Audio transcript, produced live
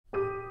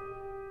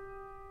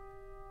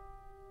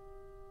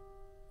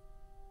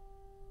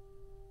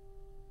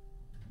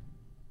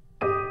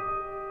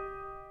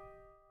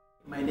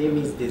name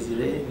is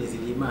Desire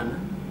Nizigiyimana.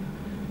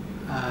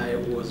 I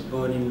was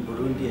born in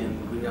Burundi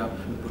and grew up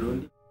in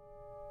Burundi.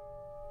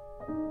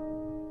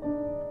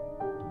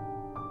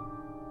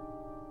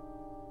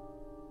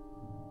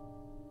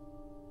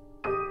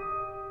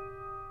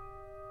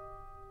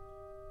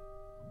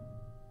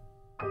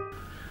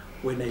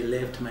 When I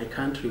left, my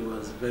country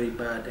was very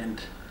bad,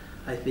 and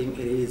I think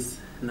it is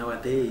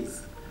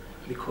nowadays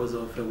because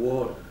of a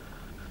war.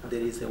 There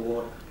is a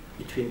war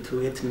between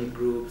two ethnic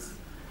groups.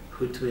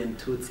 Hutu and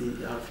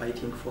Tutsi are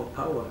fighting for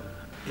power.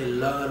 A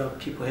lot of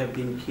people have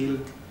been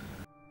killed.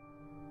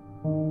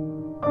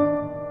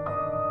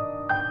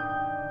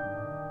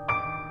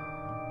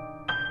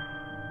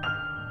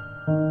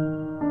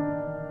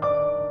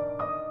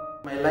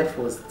 My life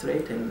was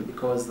threatened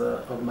because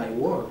of my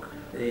work.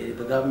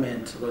 The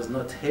government was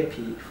not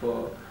happy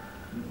for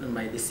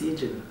my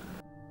decision.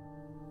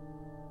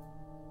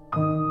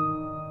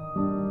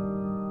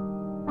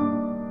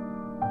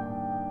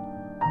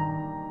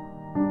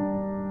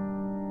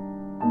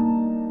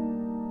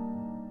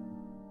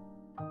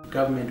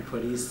 Government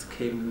police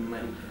came in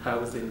my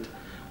house and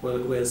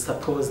were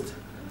supposed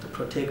to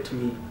protect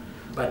me,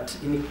 but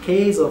in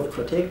case of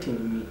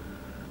protecting me,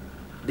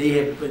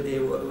 they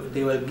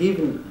were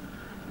given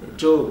a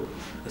job,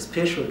 a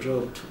special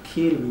job to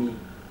kill me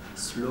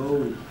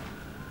slowly.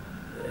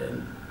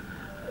 And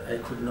I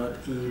could not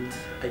eat,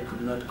 I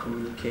could not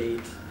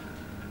communicate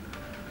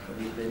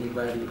with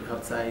anybody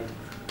outside,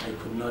 I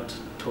could not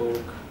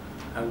talk.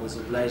 I was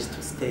obliged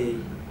to stay,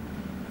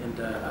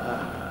 and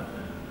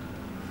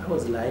I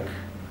was like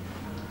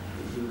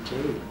in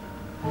jail.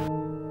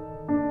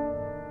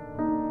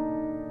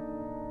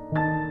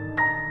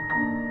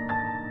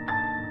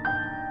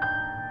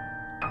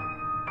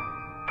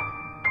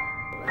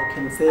 I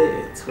can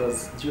say it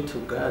was due to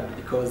God,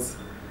 because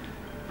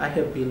I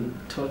have been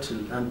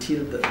tortured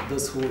until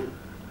those who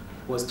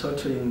was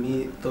torturing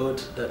me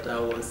thought that I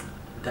was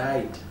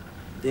died.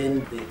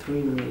 Then they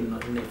threw me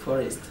in a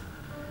forest.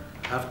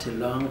 After a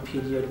long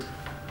period,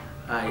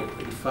 I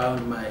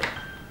found my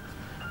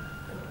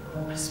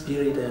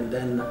spirit, and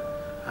then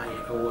I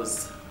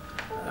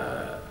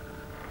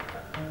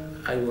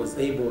was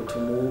able to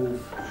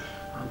move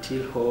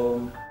until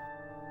home.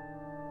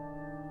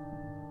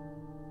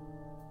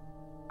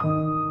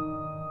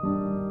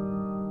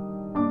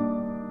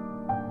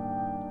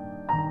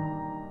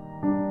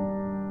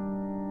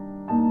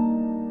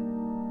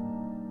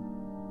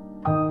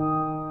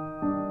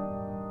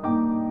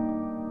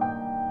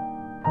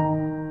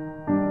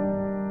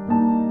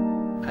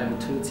 I'm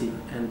Tutsi,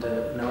 and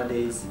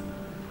nowadays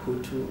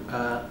Hutu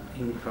are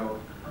in power.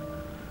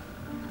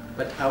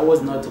 But I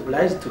was not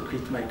obliged to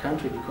quit my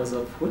country because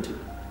of Hutu.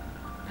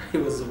 I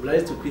was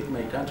obliged to quit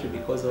my country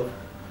because of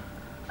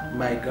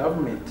my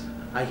government.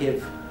 I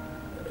have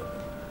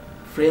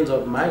friends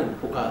of mine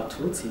who are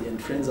Tutsi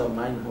and friends of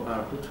mine who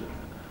are Hutu,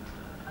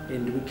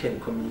 and we can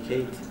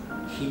communicate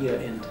here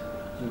and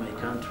in my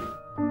country.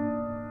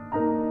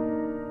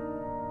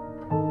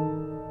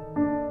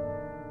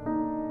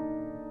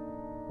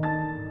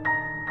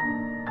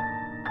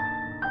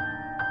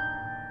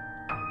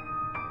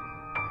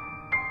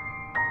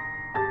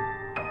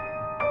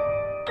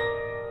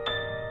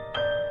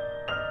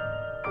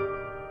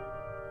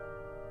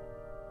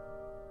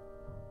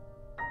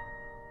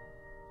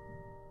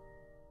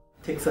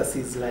 Texas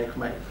is like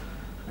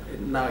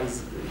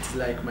it's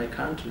like my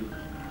country.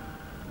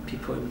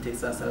 People in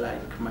Texas are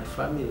like my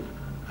family.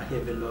 I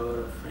have a lot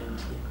of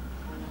friends here.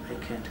 I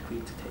can't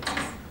quit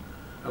Texas.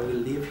 I will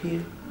live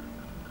here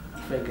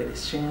if I get a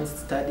chance to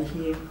study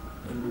here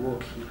and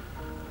work here,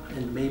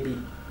 and maybe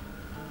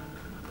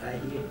die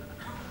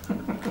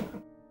here.